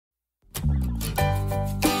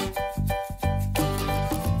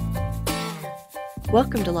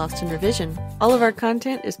Welcome to Lost in Revision. All of our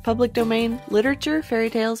content is public domain, literature, fairy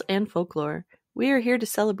tales, and folklore. We are here to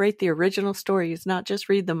celebrate the original stories, not just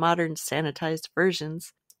read the modern sanitized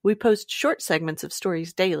versions. We post short segments of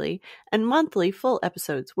stories daily and monthly full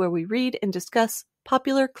episodes where we read and discuss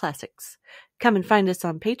popular classics. Come and find us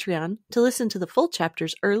on Patreon to listen to the full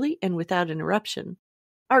chapters early and without interruption.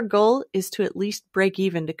 Our goal is to at least break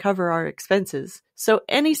even to cover our expenses, so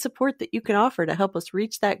any support that you can offer to help us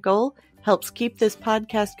reach that goal helps keep this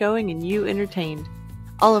podcast going and you entertained.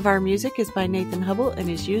 All of our music is by Nathan Hubble and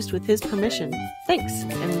is used with his permission. Thanks,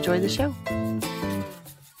 and enjoy the show.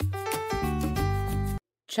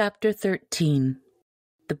 Chapter 13.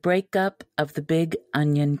 The Breakup of the Big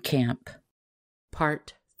Onion Camp.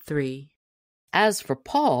 Part 3. As for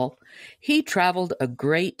Paul, he traveled a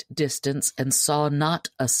great distance and saw not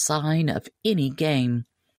a sign of any game.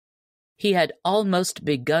 He had almost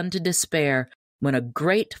begun to despair when a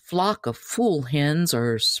great flock of fool hens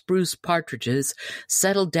or spruce partridges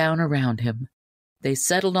settled down around him. They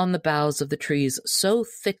settled on the boughs of the trees so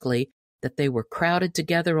thickly that they were crowded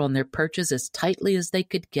together on their perches as tightly as they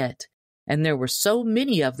could get, and there were so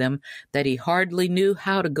many of them that he hardly knew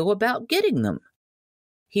how to go about getting them.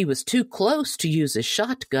 He was too close to use his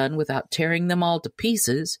shotgun without tearing them all to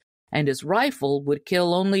pieces, and his rifle would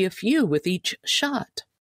kill only a few with each shot.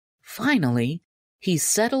 Finally, he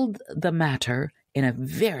settled the matter in a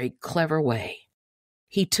very clever way.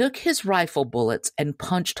 He took his rifle bullets and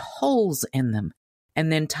punched holes in them, and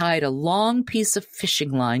then tied a long piece of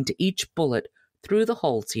fishing line to each bullet through the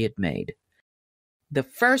holes he had made. The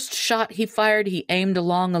first shot he fired, he aimed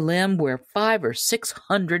along a limb where 500 or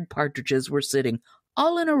 600 partridges were sitting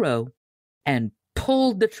all in a row, and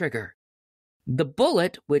pulled the trigger. The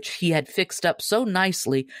bullet, which he had fixed up so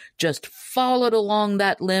nicely, just followed along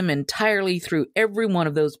that limb entirely through every one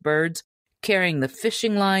of those birds, carrying the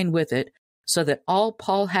fishing line with it, so that all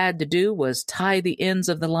Paul had to do was tie the ends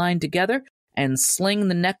of the line together and sling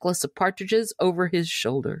the necklace of partridges over his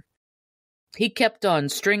shoulder. He kept on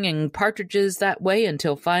stringing partridges that way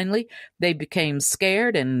until finally they became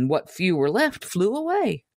scared, and what few were left flew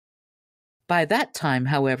away. By that time,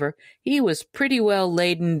 however, he was pretty well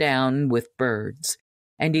laden down with birds,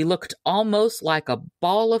 and he looked almost like a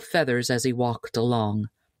ball of feathers as he walked along.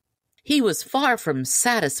 He was far from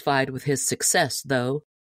satisfied with his success, though.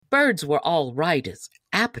 Birds were all right as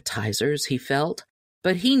appetizers, he felt,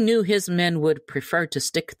 but he knew his men would prefer to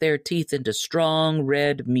stick their teeth into strong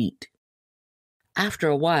red meat. After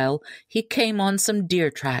a while, he came on some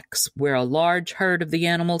deer tracks where a large herd of the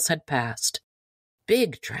animals had passed.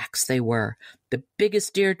 Big tracks they were, the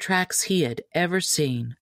biggest deer tracks he had ever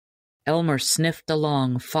seen. Elmer sniffed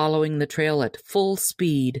along, following the trail at full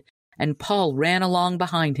speed, and Paul ran along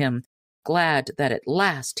behind him, glad that at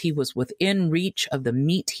last he was within reach of the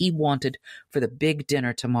meat he wanted for the big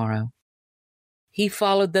dinner tomorrow. He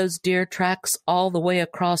followed those deer tracks all the way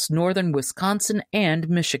across northern Wisconsin and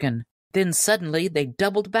Michigan. Then suddenly they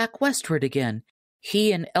doubled back westward again,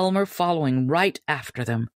 he and Elmer following right after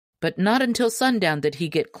them. But not until sundown did he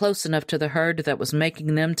get close enough to the herd that was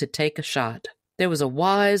making them to take a shot. There was a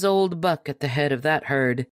wise old buck at the head of that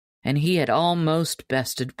herd, and he had almost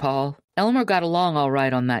bested Paul. Elmer got along all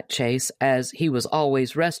right on that chase, as he was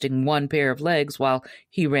always resting one pair of legs while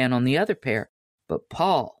he ran on the other pair. But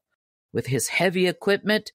Paul, with his heavy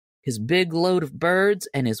equipment, his big load of birds,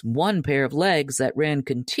 and his one pair of legs that ran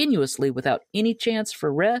continuously without any chance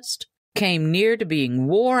for rest, came near to being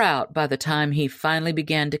wore out by the time he finally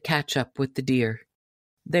began to catch up with the deer.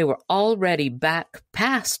 They were already back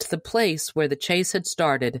past the place where the chase had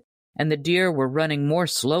started, and the deer were running more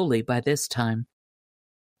slowly by this time.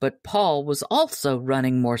 But Paul was also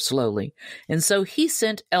running more slowly, and so he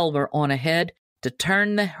sent Elmer on ahead to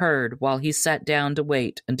turn the herd while he sat down to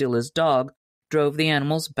wait until his dog drove the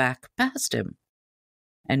animals back past him.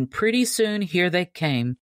 And pretty soon here they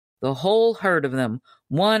came, the whole herd of them,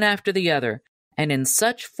 one after the other, and in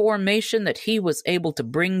such formation that he was able to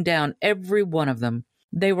bring down every one of them.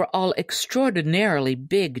 They were all extraordinarily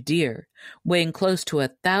big deer, weighing close to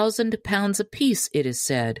 1,000 pounds apiece, it is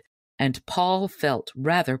said, and Paul felt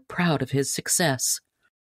rather proud of his success.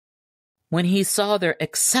 When he saw their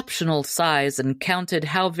exceptional size and counted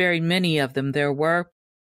how very many of them there were,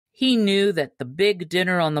 he knew that the big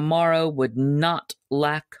dinner on the morrow would not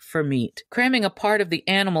lack for meat. Cramming a part of the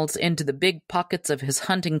animals into the big pockets of his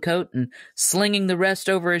hunting coat and slinging the rest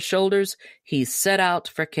over his shoulders, he set out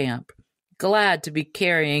for camp, glad to be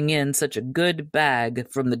carrying in such a good bag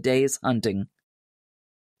from the day's hunting.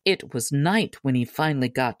 It was night when he finally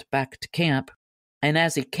got back to camp, and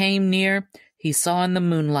as he came near, he saw in the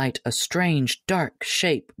moonlight a strange, dark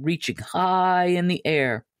shape reaching high in the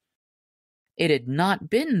air. It had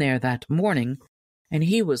not been there that morning, and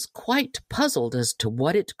he was quite puzzled as to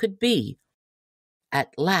what it could be.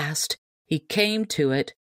 At last he came to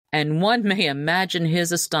it, and one may imagine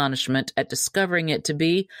his astonishment at discovering it to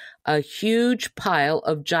be a huge pile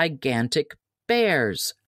of gigantic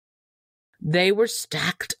bears. They were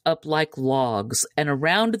stacked up like logs, and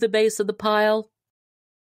around the base of the pile,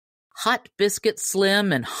 Hot Biscuit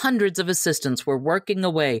Slim and hundreds of assistants were working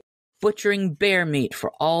away, butchering bear meat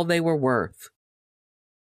for all they were worth.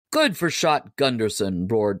 "Good for Shot Gunderson,"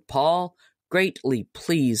 roared Paul, greatly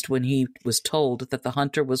pleased when he was told that the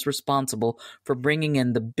hunter was responsible for bringing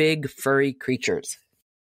in the big, furry creatures.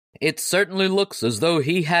 "It certainly looks as though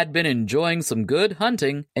he had been enjoying some good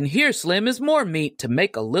hunting, and here, Slim, is more meat to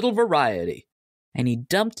make a little variety." And he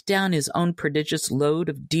dumped down his own prodigious load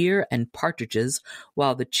of deer and partridges,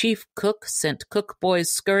 while the chief cook sent cook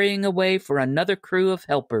boys scurrying away for another crew of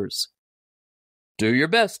helpers. "Do your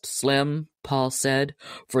best, Slim," Paul said,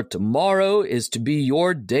 "for tomorrow is to be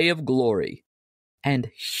your day of glory."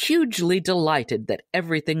 And hugely delighted that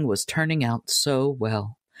everything was turning out so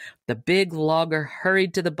well, the big logger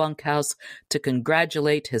hurried to the bunkhouse to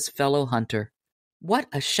congratulate his fellow hunter. What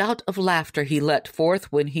a shout of laughter he let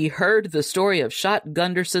forth when he heard the story of Shot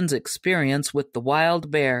Gunderson's experience with the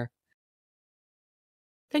wild bear.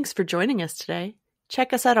 Thanks for joining us today.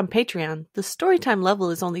 Check us out on Patreon. The Storytime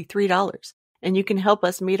level is only $3, and you can help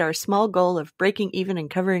us meet our small goal of breaking even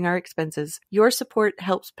and covering our expenses. Your support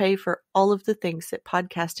helps pay for all of the things that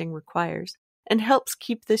podcasting requires, and helps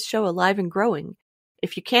keep this show alive and growing.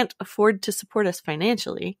 If you can't afford to support us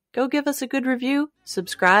financially, go give us a good review,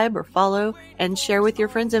 subscribe or follow, and share with your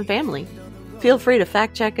friends and family. Feel free to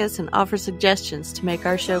fact-check us and offer suggestions to make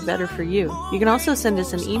our show better for you. You can also send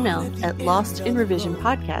us an email at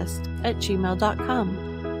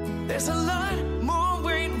lostinrevisionpodcast@gmail.com. There's a lot more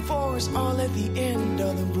waiting for us all at the end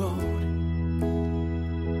of the road.